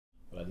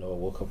know I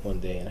woke up one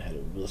day and I had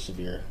a real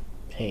severe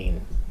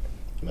pain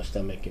in my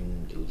stomach,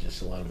 and it was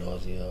just a lot of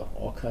nausea,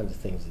 all kinds of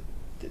things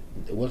that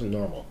it wasn't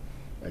normal.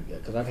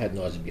 Because I've had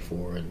nausea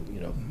before,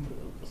 and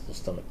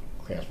stomach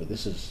cramps, but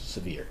this is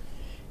severe,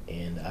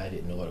 and I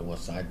didn't know what it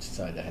was. So I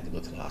decided I had to go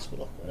to the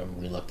hospital, and I'm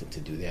reluctant to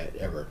do that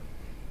ever,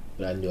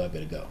 but I knew I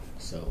better go.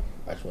 So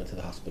I just went to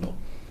the hospital,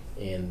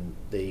 and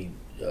they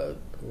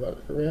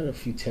ran a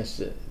few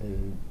tests,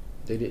 and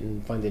they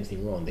didn't find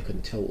anything wrong. They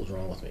couldn't tell what was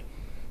wrong with me.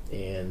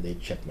 And they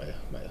checked my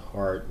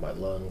heart, my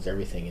lungs,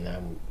 everything, and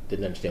I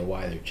didn't understand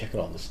why they were checking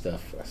all this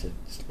stuff. I said,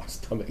 it's my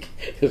stomach,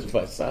 it was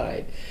my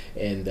side,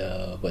 and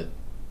but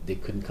they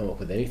couldn't come up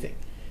with anything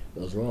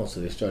that was wrong. So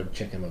they started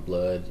checking my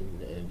blood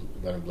and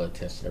running blood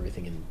tests and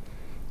everything.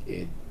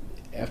 And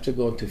after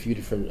going to a few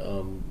different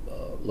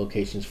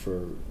locations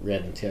for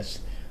random tests,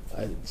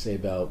 I'd say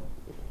about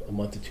a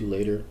month or two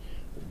later,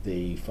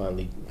 they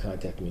finally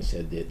contacted me and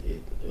said that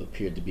it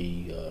appeared to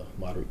be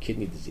moderate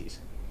kidney disease.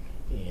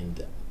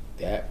 And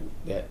that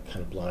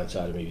kind of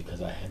blindsided me,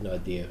 because I had no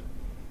idea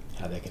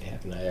how that could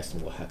happen. I asked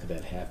them, well, how could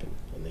that happen?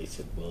 And they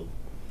said, well,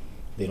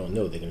 they don't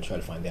know. They're going to try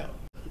to find out.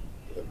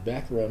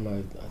 Back around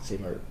I'd say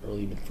my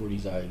early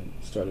mid-40s, I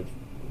started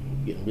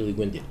getting really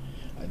winded.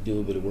 I do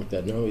a bit of work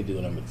that I normally do,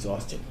 and I'm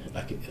exhausted.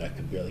 I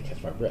could barely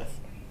catch my breath.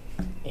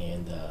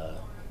 And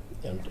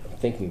I'm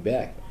thinking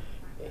back,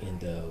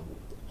 and a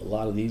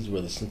lot of these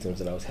were the symptoms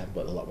that I was having,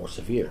 but a lot more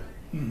severe.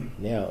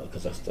 Mm-hmm. Now,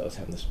 because I was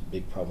having this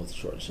big problem with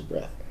shortness of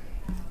breath.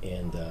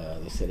 And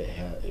they said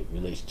it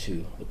relates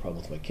to the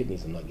problem with my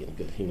kidneys. I'm not getting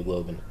good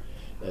hemoglobin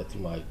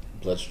through my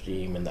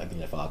bloodstream, and not getting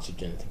enough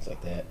oxygen and things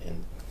like that.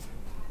 And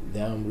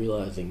now I'm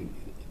realizing,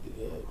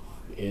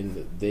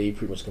 and they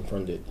pretty much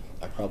confirmed it,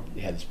 I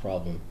probably had this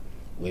problem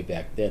way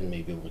back then,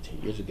 maybe over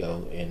 10 years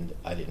ago, and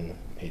I didn't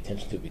pay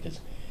attention to it, because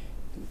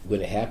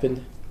when it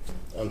happened,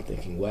 I'm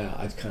thinking, wow,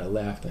 I kind of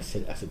laughed. I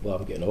said, well,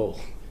 I'm getting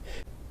old.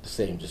 The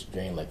same, just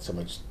drained, like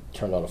someone just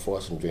turned on a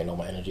faucet and drained all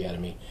my energy out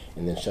of me,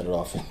 and then shut it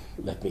off and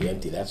left me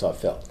empty. That's how I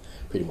felt,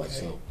 pretty much.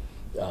 Okay.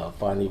 So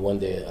finally one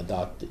day a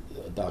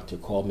doctor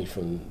called me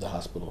from the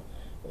hospital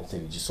and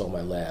said he just saw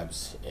my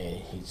labs,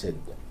 and he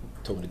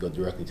told me to go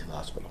directly to the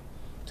hospital,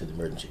 to the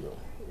emergency room.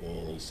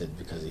 And he said,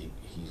 because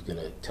he's going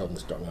to tell them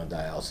to start me on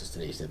dialysis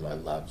today. He said my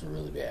labs are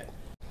really bad.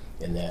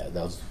 And that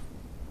was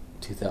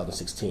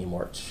 2016,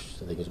 March,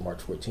 I think it was March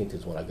 14th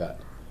is when I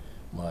got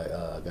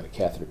got a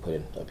catheter put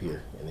in up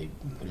here, and they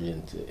put it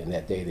into, and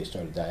that day they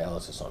started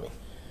dialysis on me.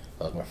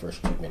 That was my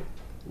first treatment.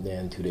 And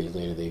then 2 days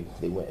later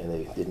they went and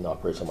they did an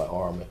operation on my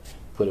arm,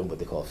 put in what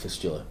they call a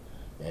fistula,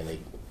 and they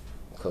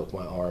cut up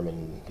my arm,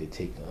 and they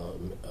take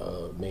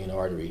a main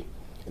artery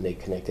and they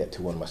connect that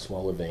to one of my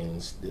smaller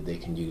veins that they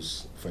can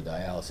use for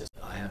dialysis.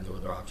 I have no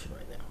other option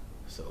right now,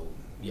 so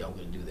yeah, I'm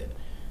going to do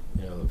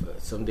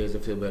that. Some days I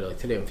feel better. Like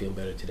today, I'm feeling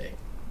better today.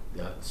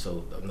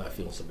 So I'm not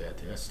feeling so bad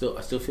today. I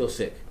still feel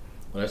sick.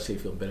 When I say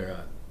feel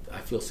better, I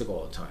feel sick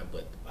all the time,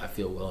 but I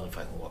feel well if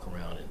I can walk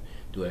around and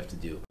do what I have to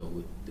do.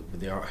 But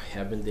there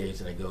have been days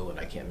that I go and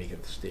I can't make it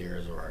up the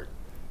stairs, or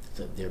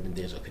there have been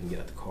days I couldn't get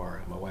out the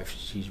car. My wife,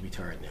 she's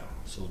retired now,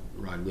 so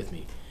ride with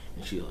me,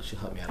 and she'll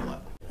help me out a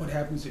lot. What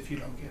happens if you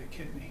don't get a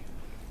kidney?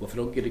 Well, if I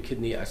don't get a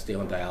kidney, I stay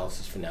on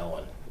dialysis from now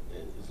on,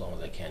 as long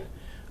as I can.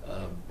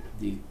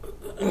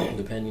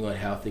 Depending on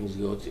how things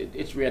go,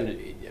 it's random.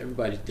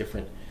 Everybody's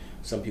different.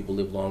 Some people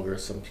live longer,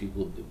 some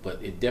people,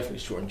 but it definitely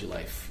shortens your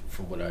life,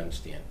 from what I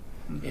understand.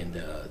 Mm-hmm.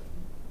 And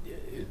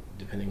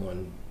depending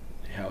on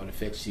how it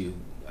affects you,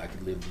 I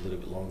could live a little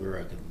bit longer.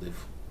 I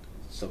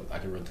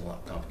could run into a lot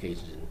of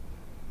complications,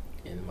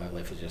 and my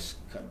life is just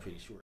cut pretty short.